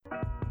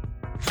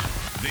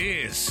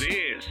This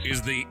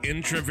is the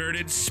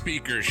Introverted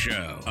Speaker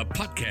Show, a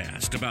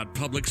podcast about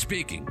public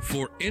speaking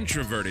for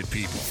introverted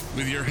people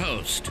with your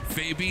host,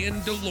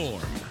 Fabian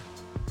Delorme.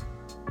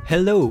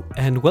 Hello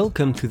and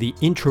welcome to the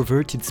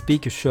Introverted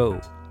Speaker Show.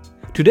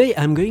 Today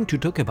I'm going to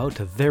talk about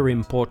a very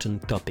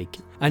important topic.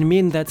 I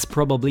mean, that's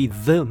probably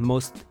the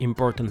most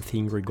important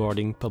thing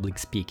regarding public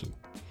speaking.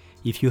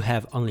 If you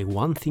have only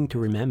one thing to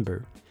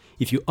remember,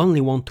 if you only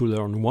want to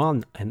learn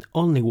one and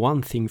only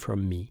one thing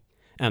from me,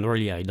 and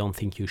really I don't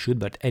think you should,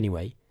 but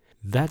anyway,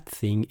 that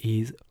thing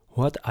is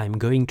what I'm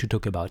going to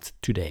talk about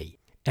today.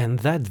 And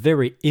that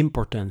very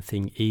important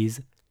thing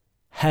is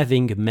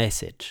having a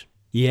message.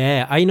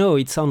 Yeah, I know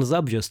it sounds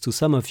obvious to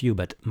some of you,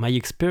 but my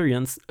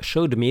experience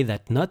showed me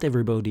that not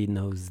everybody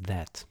knows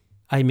that.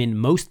 I mean,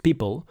 most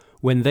people,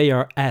 when they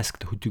are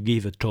asked to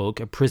give a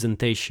talk, a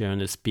presentation,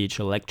 a speech,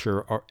 a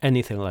lecture, or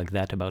anything like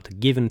that about a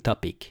given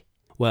topic,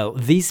 well,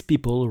 these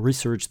people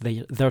research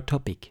their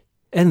topic.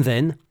 And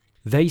then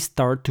they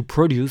start to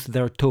produce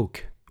their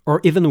talk. Or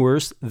even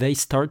worse, they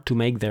start to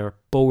make their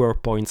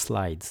PowerPoint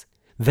slides.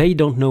 They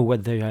don't know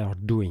what they are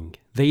doing.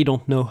 They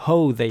don't know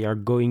how they are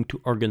going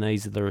to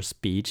organize their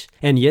speech,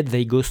 and yet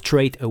they go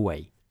straight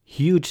away.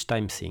 Huge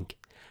time sink.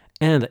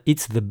 And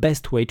it's the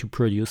best way to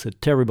produce a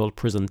terrible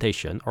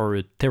presentation or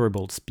a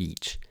terrible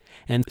speech,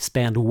 and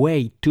spend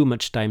way too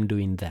much time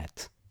doing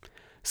that.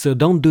 So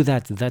don't do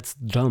that, that's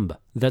dumb.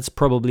 That's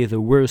probably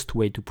the worst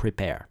way to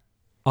prepare.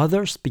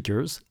 Other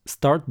speakers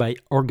start by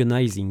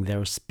organizing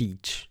their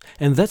speech,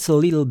 and that's a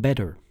little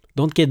better.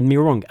 Don't get me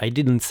wrong, I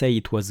didn't say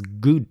it was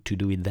good to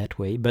do it that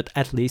way, but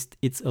at least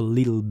it's a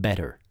little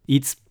better.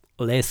 It's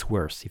less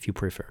worse, if you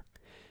prefer.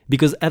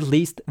 Because at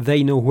least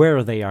they know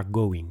where they are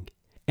going.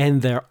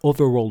 And their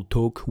overall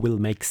talk will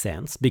make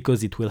sense,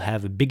 because it will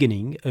have a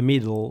beginning, a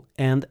middle,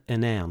 and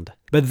an end.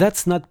 But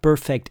that's not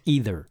perfect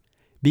either,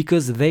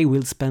 because they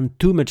will spend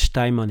too much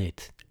time on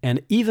it.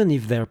 And even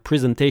if their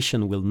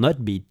presentation will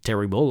not be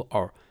terrible,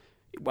 or,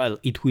 well,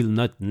 it will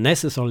not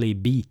necessarily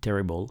be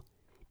terrible,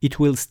 it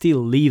will still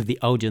leave the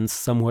audience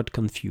somewhat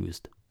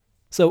confused.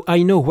 So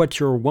I know what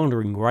you're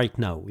wondering right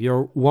now.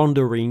 You're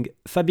wondering,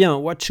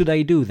 Fabien, what should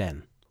I do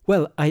then?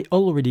 Well, I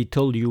already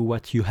told you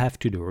what you have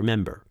to do,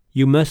 remember.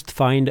 You must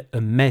find a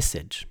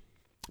message.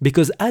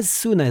 Because as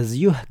soon as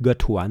you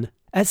got one,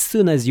 as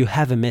soon as you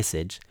have a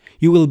message,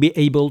 you will be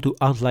able to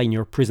outline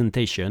your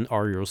presentation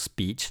or your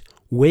speech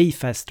way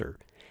faster.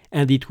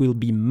 And it will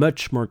be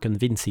much more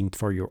convincing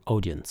for your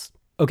audience.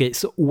 Okay,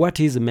 so what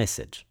is a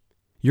message?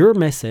 Your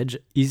message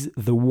is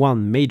the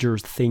one major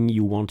thing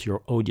you want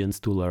your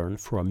audience to learn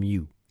from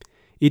you.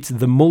 It's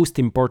the most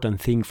important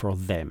thing for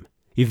them.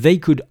 If they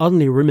could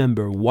only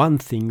remember one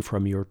thing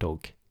from your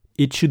talk,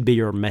 it should be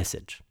your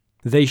message.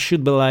 They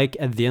should be like,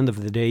 at the end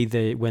of the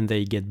day, when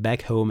they get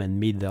back home and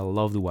meet their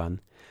loved one,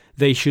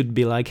 they should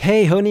be like,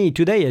 hey honey,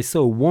 today I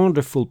saw a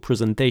wonderful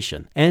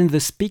presentation, and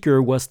the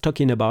speaker was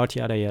talking about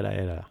yada yada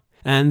yada.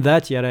 And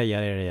that yada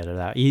yada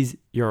yada is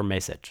your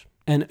message.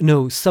 And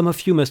no, some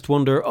of you must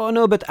wonder, oh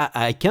no, but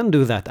I can't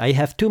do that. I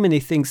have too many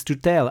things to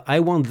tell. I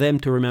want them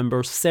to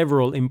remember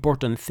several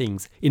important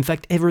things. In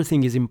fact,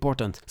 everything is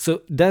important.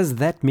 So does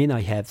that mean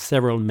I have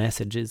several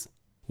messages?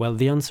 Well,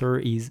 the answer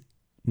is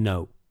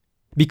no.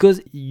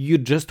 Because you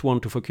just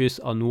want to focus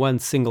on one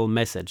single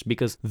message,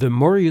 because the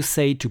more you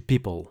say to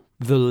people,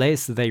 the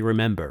less they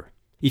remember.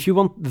 If you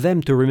want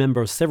them to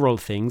remember several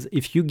things,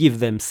 if you give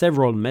them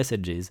several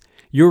messages,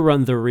 you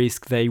run the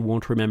risk they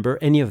won't remember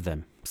any of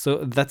them.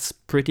 So that's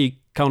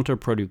pretty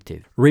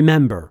counterproductive.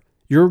 Remember,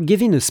 you're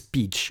giving a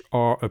speech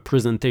or a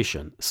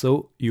presentation,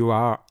 so you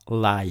are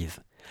live.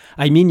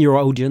 I mean, your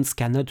audience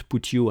cannot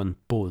put you on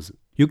pause.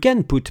 You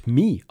can put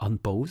me on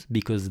pause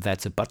because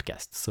that's a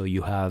podcast, so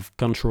you have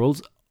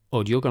controls,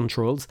 audio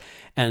controls,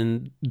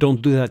 and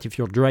don't do that if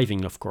you're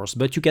driving, of course,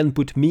 but you can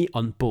put me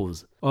on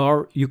pause.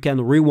 Or you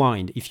can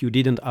rewind if you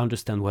didn't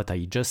understand what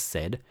I just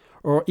said,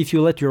 or if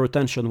you let your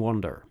attention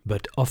wander.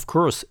 But of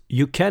course,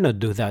 you cannot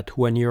do that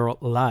when you're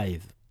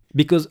live.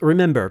 Because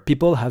remember,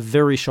 people have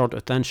very short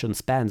attention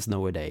spans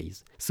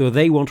nowadays, so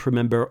they won't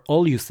remember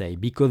all you say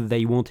because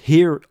they won't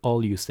hear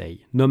all you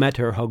say, no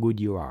matter how good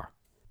you are.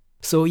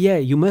 So yeah,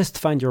 you must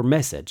find your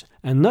message,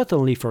 and not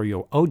only for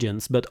your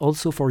audience, but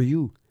also for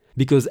you.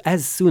 Because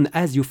as soon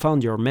as you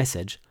found your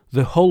message,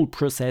 the whole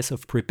process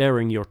of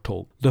preparing your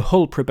talk, the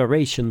whole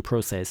preparation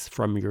process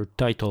from your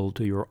title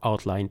to your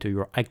outline to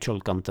your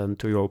actual content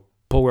to your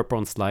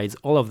PowerPoint slides,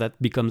 all of that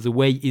becomes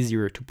way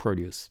easier to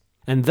produce.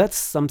 And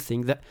that's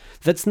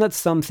not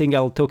something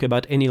I'll talk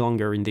about any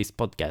longer in this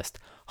podcast,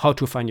 how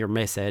to find your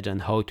message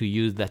and how to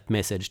use that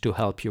message to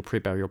help you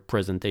prepare your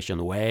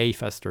presentation way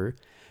faster,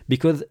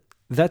 because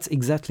that's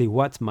exactly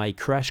what my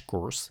crash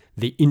course,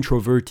 the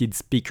Introverted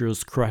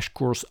Speakers Crash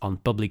Course on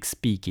Public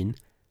Speaking,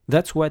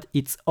 that's what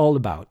it's all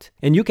about.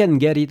 And you can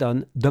get it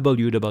on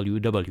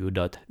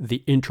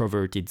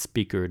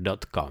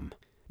www.theintrovertedspeaker.com.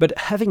 But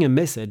having a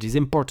message is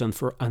important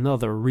for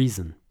another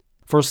reason.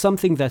 For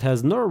something that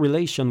has no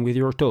relation with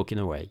your talk in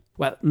a way.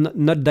 Well,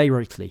 not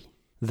directly.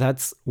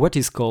 That's what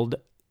is called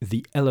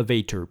the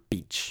elevator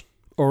pitch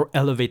or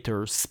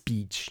elevator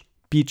speech.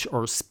 pitch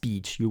or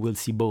speech, you will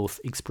see both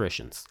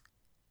expressions.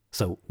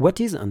 So, what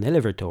is an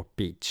elevator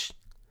pitch?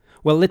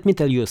 Well, let me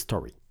tell you a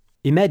story.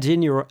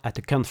 Imagine you're at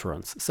a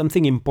conference,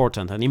 something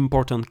important, an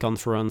important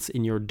conference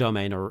in your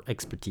domain or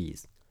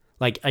expertise.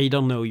 Like, I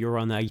don't know, you're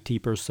an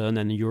IT person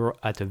and you're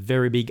at a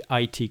very big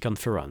IT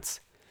conference.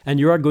 And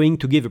you are going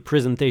to give a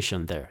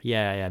presentation there.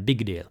 Yeah,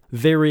 big deal.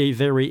 Very,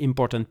 very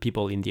important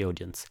people in the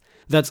audience.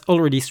 That's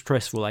already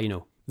stressful, I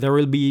know. There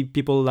will be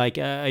people like,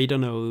 I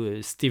don't know,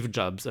 Steve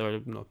Jobs,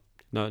 or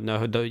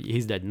no,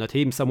 he's dead, not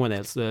him, someone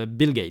else,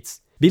 Bill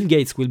Gates. Bill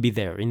Gates will be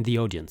there in the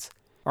audience.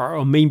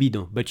 Or maybe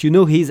no, but you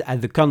know he's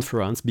at the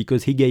conference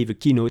because he gave a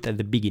keynote at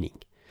the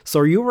beginning.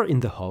 So you're in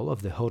the hall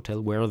of the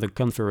hotel where the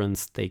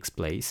conference takes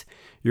place.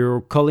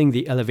 You're calling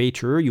the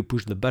elevator, you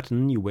push the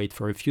button, you wait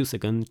for a few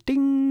seconds,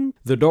 ding!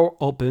 The door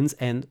opens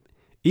and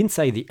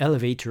inside the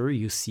elevator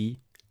you see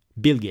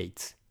Bill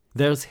Gates.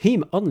 There's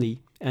him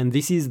only, and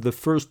this is the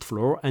first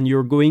floor, and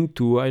you're going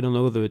to,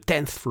 the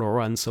 10th floor,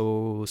 and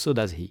so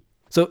does he.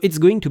 So it's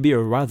going to be a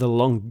rather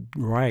long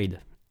ride,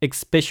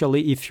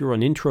 especially if you're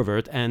an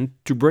introvert, and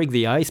to break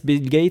the ice, Bill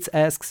Gates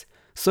asks,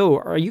 "So,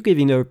 are you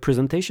giving a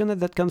presentation at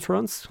that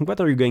conference?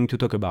 What are you going to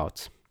talk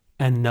about?"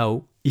 And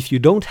now, if you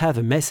don't have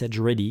a message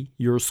ready,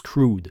 you're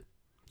screwed.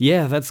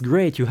 Yeah, that's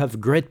great, you have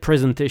a great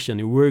presentation,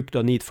 you worked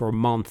on it for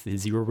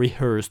months, you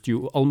rehearsed,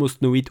 you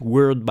almost know it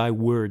word by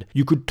word.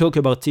 You could talk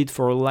about it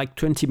for like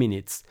 20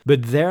 minutes.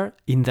 But there,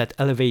 in that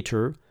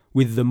elevator,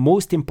 with the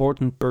most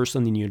important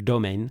person in your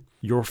domain,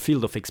 your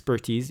field of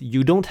expertise,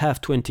 you don't have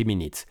 20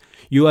 minutes.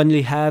 You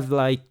only have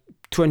like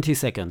 20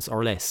 seconds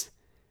or less.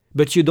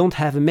 But you don't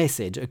have a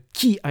message, a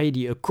key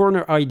idea, a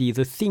corner idea,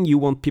 the thing you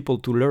want people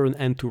to learn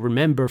and to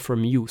remember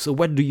from you. So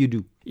what do?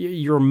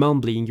 You're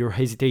mumbling, you're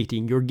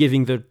hesitating, you're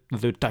giving the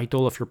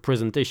title of your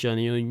presentation,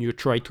 and you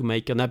try to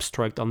make an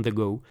abstract on the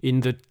go in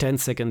the 10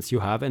 seconds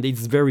you have, and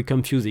it's very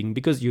confusing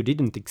because you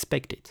didn't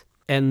expect it.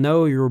 And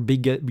now your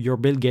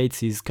Bill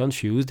Gates is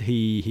confused.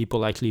 He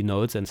politely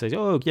nods and says,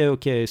 "Oh,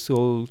 okay,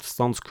 so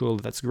sounds cool,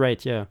 that's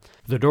great, yeah."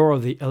 The door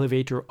of the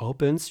elevator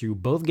opens, you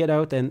both get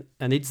out, and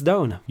it's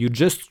done. You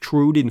just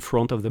strode in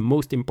front of the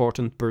most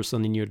important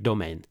person in your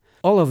domain.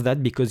 All of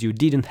that because you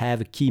didn't have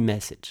a key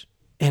message.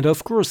 And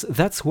of course,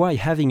 that's why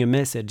having a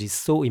message is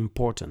so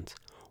important.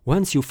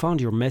 Once you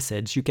found your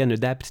message, you can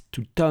adapt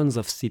to tons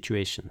of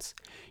situations.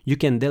 You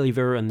can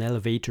deliver an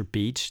elevator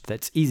pitch,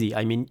 that's easy.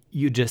 I mean,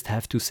 you just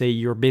have to say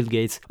you're Bill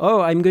Gates,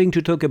 "Oh, I'm going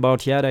to talk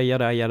about yada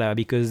yada yada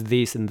because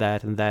this and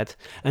that and that."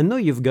 And now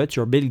you've got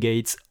your Bill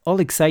Gates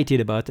all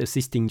excited about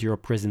assisting to your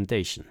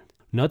presentation.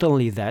 Not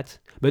only that,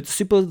 but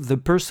suppose the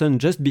person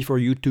just before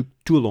you took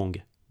too long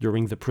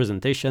during the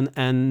presentation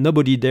and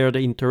nobody dared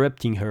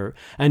interrupting her,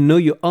 and now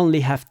you only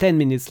have 10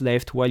 minutes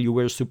left while you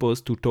were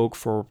supposed to talk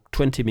for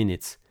 20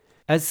 minutes.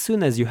 As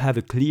soon as you have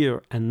a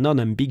clear and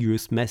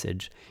non-ambiguous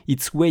message,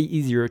 it's way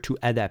easier to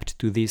adapt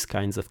to these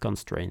kinds of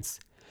constraints,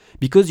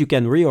 because you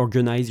can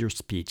reorganize your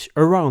speech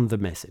around the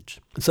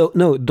message. So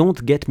no,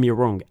 don't get me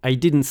wrong, I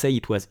didn't say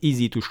it was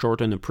easy to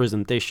shorten a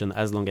presentation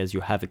as long as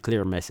you have a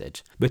clear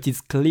message, but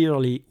it's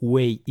clearly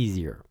way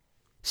easier.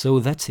 So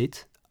that's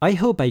it. I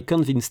hope I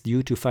convinced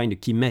you to find a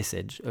key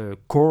message, a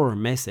core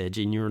message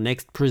in your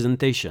next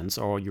presentations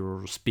or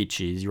your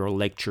speeches, your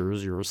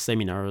lectures, your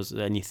seminars,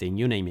 anything,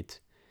 you name it.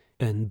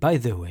 And by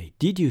the way,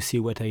 did you see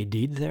what I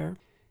did there?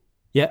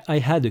 Yeah, I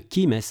had a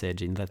key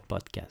message in that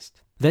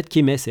podcast. That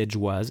key message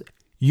was,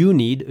 you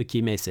need a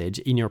key message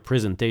in your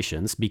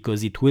presentations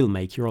because it will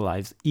make your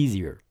lives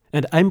easier.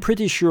 And I'm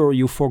pretty sure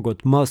you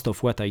forgot most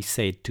of what I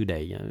said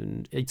today.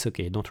 And it's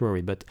okay, don't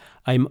worry, but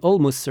I'm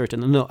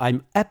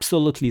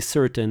absolutely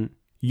certain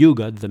you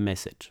got the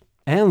message.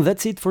 And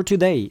that's it for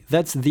today.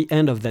 That's the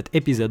end of that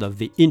episode of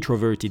the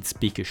Introverted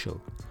Speaker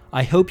Show.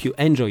 I hope you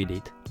enjoyed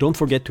it. Don't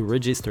forget to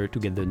register to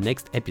get the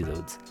next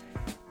episodes.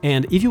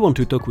 And if you want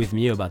to talk with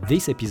me about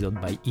this episode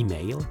by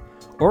email,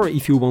 or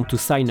if you want to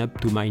sign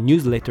up to my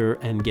newsletter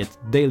and get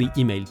daily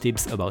email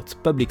tips about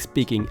public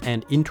speaking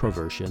and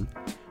introversion,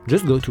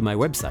 just go to my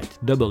website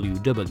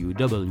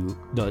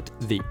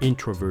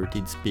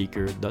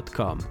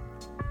www.theintrovertedspeaker.com.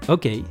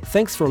 Okay,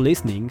 thanks for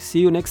listening. See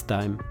you next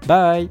time.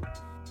 Bye!